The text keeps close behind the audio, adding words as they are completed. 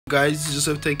Guys, this is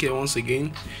Joseph Tech here once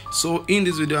again. So in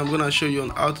this video I'm going to show you on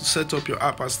how to set up your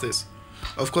app as test.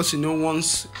 Of course,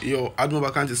 once your Admob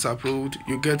account is approved,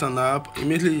 you get an app.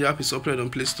 Immediately your app is uploaded on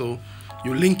Play Store,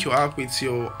 you link your app with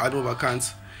your Admob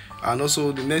account. And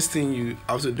also the next thing you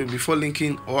have to do before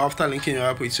linking or after linking your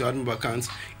app with your Admob account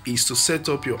is to set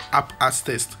up your app as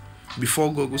test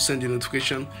before Google send you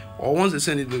notification, or once they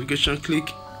send you the notification, click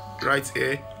right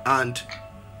here and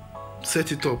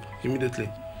set it up immediately.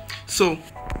 So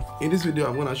in this video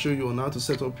I'm going to show you on how to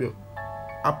set up your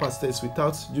app as test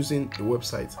without using the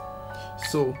website.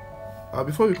 So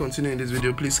before we continue in this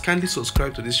video, please kindly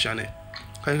subscribe to this channel.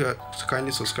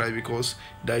 Kindly subscribe, because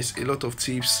there is a lot of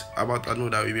tips about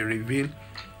Admob that will be revealed.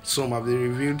 Some have been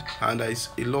revealed and there is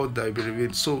a lot that will be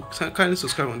revealed. So kindly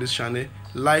subscribe on this channel,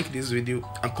 like this video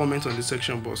and comment on the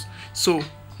section box. So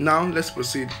now let's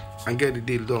proceed and get the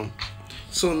deal done.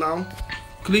 So now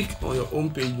click on your home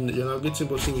page, your navigating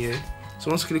button here. So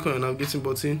once you click on your navigating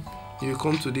button, you will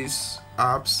come to this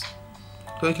apps.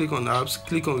 Then click on apps,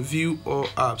 click on view all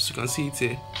apps. You can see it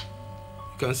here.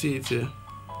 You can see it here.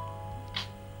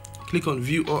 Click on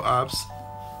view all apps.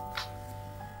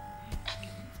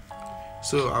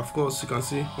 So of course you can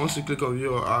see, once you click on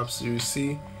view all apps, you will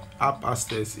see app as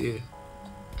test here.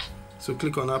 So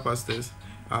click on app as test,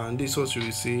 and this is what you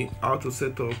will see, how to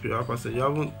set up your app as test. You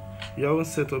haven't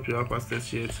set up your app as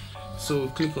test yet, so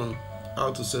click on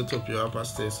how to set up your app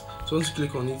as test. So once you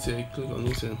click on it here, click on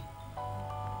it here.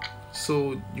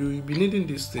 So you will be needing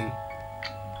this thing,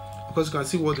 because you can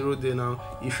see what they wrote there now.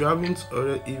 If you haven't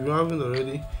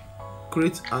already,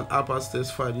 create an app as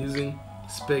test file using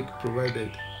spec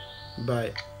provided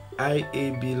by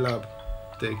IAB Lab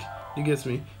Tech. You get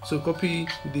me? So copy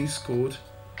this code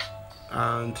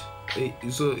and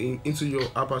into your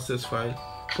app as test file.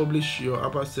 Publish your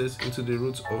app as test into the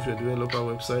root of your developer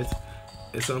website.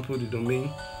 Example, the domain.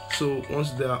 So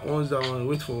once that one,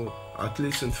 wait for at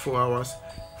least 24 hours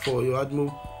for your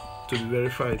Admob to be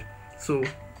verified. So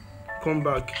come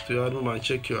back to your Admob and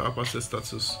check your app as test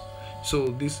status. So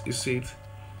this is it.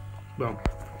 Bam.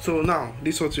 So now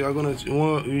this is what we are going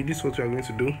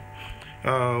to do.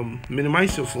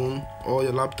 Minimize your phone or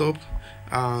your laptop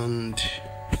and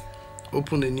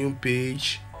open a new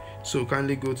page. So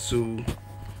kindly go to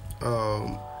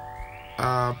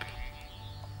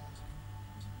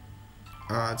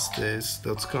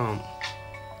appads-test.com.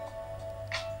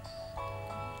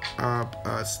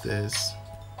 appads-test.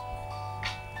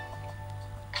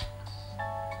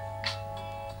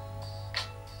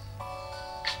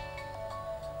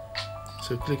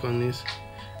 So click on this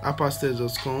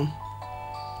appads-test.com.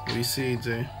 We see it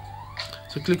there.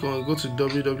 So click on, go to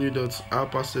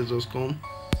www.appads-test.com.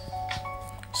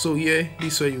 So here,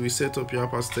 this way you will set up your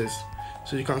app as test.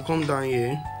 So you can come down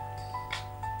here.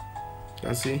 You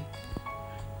can see.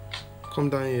 Come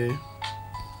down here.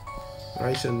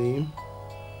 Write your name.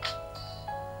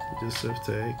 Joseph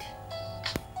Tech.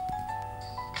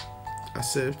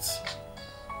 Accept.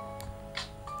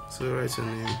 So write your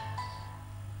name.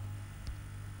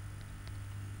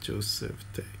 Joseph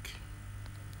Tech.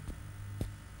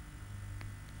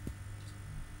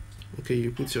 Okay,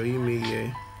 you put your email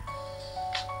here.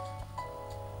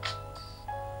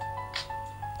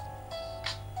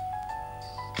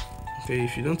 Okay,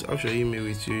 if you don't have your email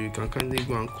with you, you can kindly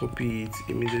go and copy it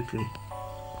immediately.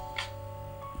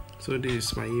 So this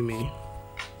is my email.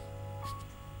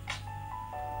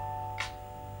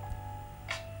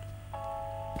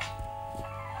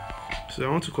 So I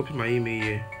want to copy my email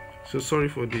here. So sorry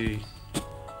for the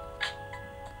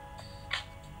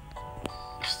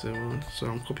so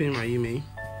I'm copying my email.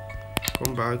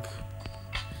 Come back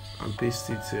and paste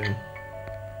it here.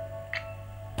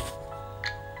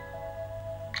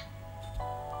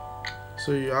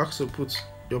 So you have to put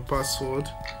your password.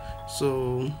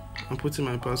 So I'm putting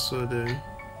my password there.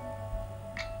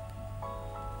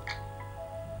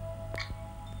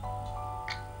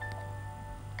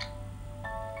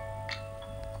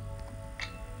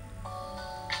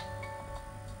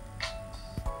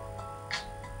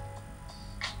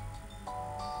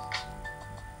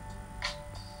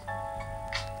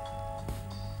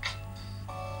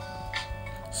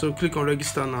 So click on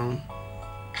register now.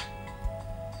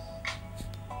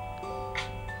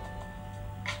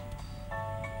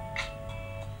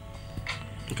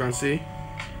 You can see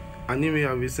an email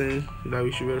have been sent that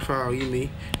we should verify our email.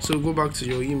 So go back to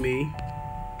your email.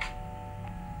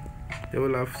 They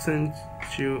will have sent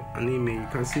you an email. You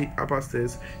can see app as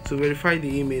test. So verify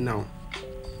the email now.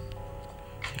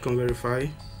 You can verify.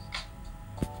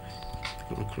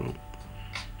 Click on Chrome.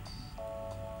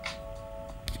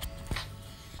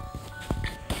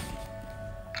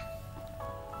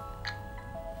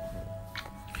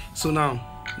 So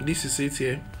now this is it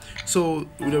here. So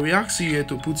we ask you here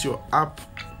to put your app,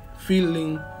 fill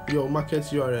in your market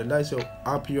URL, that's your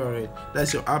app URL,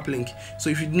 that's your app link.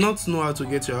 So if you do not know how to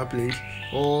get your app link,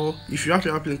 or if you have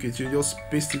your app link with you, just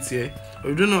paste it here. Or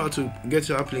if you don't know how to get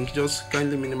your app link, just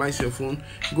kindly minimize your phone,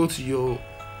 go to your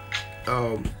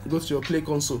Play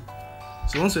Console.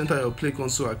 So once you enter your Play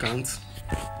Console account,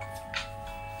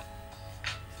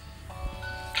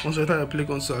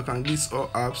 these are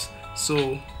apps.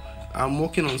 So I'm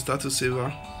working on Status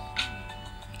Saver,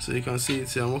 so you can see it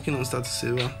here. I'm working on Status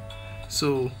Saver.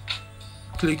 So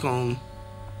click on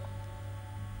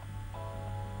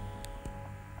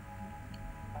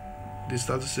the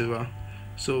Status Saver.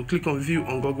 So click on View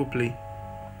on Google Play.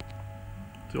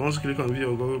 So once you click on View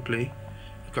on Google Play,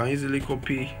 you can easily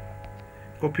copy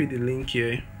the link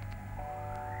here.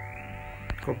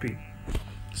 Copy.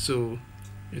 So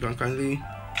you can kindly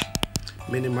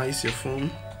minimize your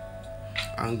phone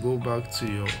and go back to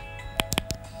your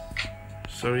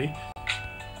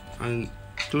and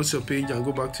close your page and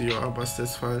go back to your app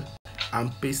access file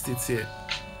and paste it here.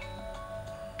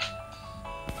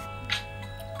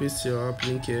 Paste your app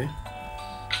link here.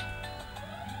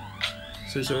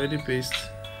 So it's already pasted,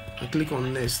 and click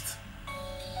on next.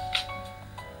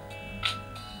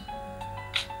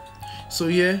 So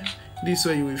here, this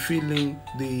way you will fill in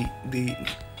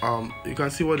you can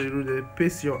see what they do there.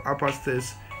 Paste your app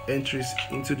access entries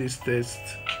into this text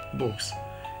box.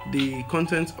 The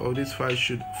content of this file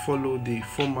should follow the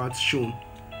format shown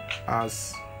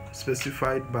as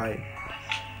specified by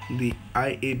the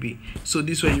IAB. So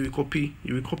this way you will copy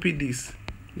this.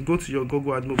 You go to your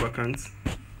Google Admob account,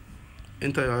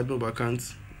 enter your Admob account,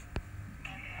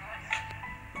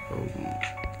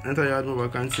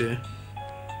 here.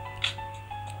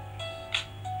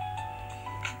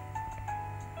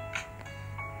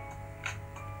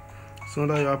 So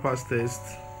under your app test,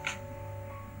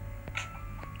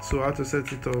 so how to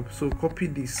set it up. So copy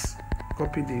this.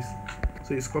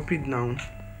 So it's copied now.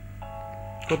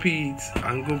 Copy it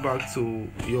and go back to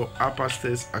your app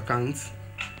test account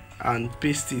and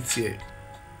paste it here.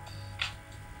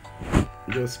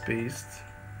 Just paste.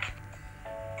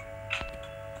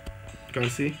 You can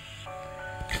see,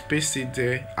 paste it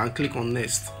there and click on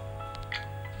next.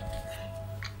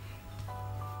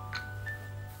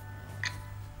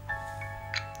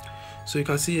 So you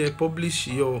can see here, publish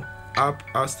your app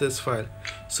access file.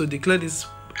 So declare this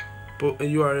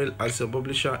URL as your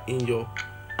publisher in your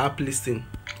app listing.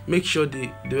 Make sure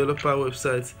the developer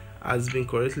website has been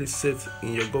correctly set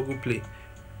in your Google Play.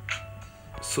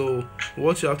 So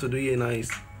what you have to do here now is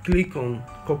click on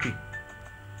copy.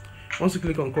 Once you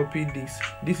click on copy,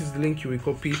 this is the link you will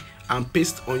copy and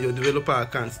paste on your developer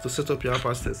account to set up your app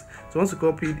access. So once you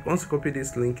copy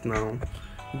this link now,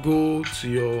 go to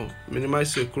your,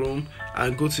 minimize your Chrome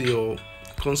and go to your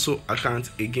console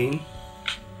account again.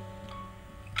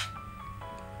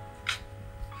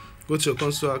 Go to your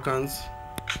console account.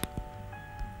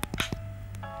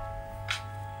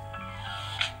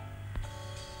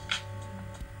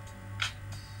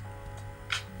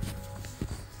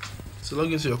 So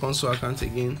log into your console account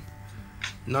again.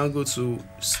 Now go to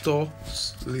store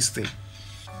listing.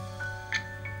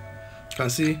 You can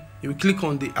see you click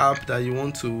on the app that you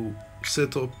want to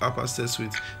set up app access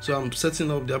with. So I'm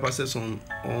setting up the app access on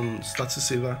Status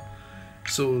Saver.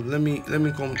 So let me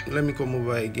come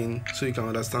over again so you can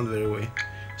understand very well.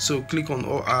 So click on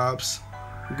all apps,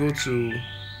 go to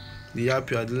the app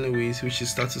you are dealing with, which is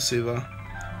Status Saver.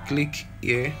 Click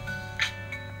here.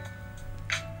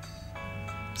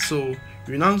 So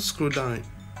you now scroll down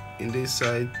in this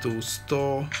side to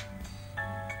store.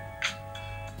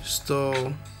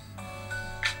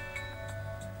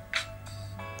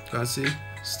 You can see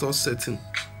store setting.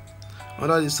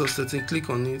 Under the store setting, click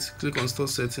on it, click on store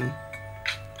setting.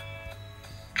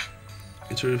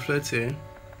 It will reflect here.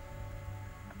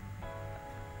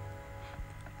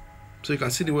 So you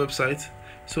can see the website.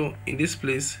 So in this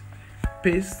place,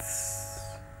 paste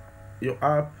your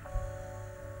app.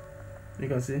 You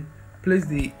can see, paste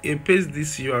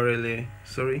this URL here.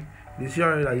 Sorry, this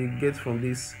URL that you get from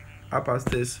this app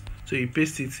access. So you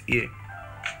paste it here.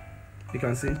 You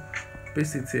can see,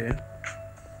 paste it here.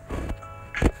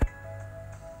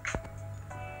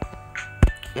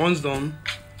 Once done,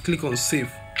 click on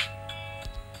save.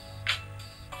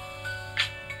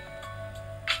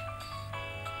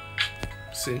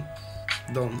 See,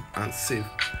 done and save.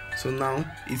 So now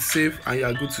it's saved and you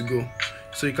are good to go.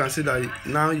 So you can see that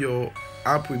now your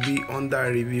app will be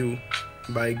under review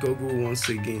by Google once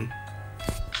again.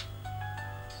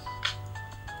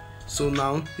 So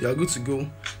now you are good to go.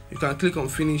 You can click on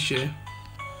finish here.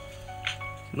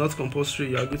 Not compulsory,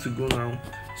 you are good to go now.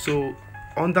 So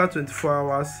under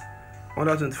 24 hours,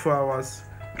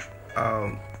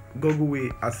 Google will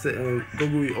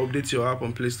update your app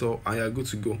on Play Store and you are good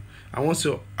to go. And once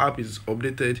your app is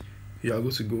updated, you are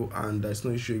good to go and there's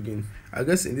no issue again. I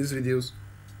guess in these videos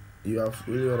you have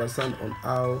really understand on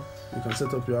how you can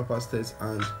set up your app as test,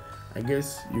 and I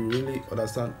guess you really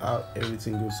understand how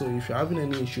everything goes. So if you're having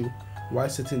any issue while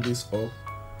setting this up,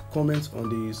 comment on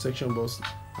the section box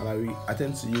and I will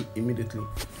attend to you immediately.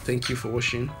 Thank you for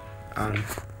watching and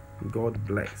God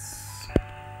bless.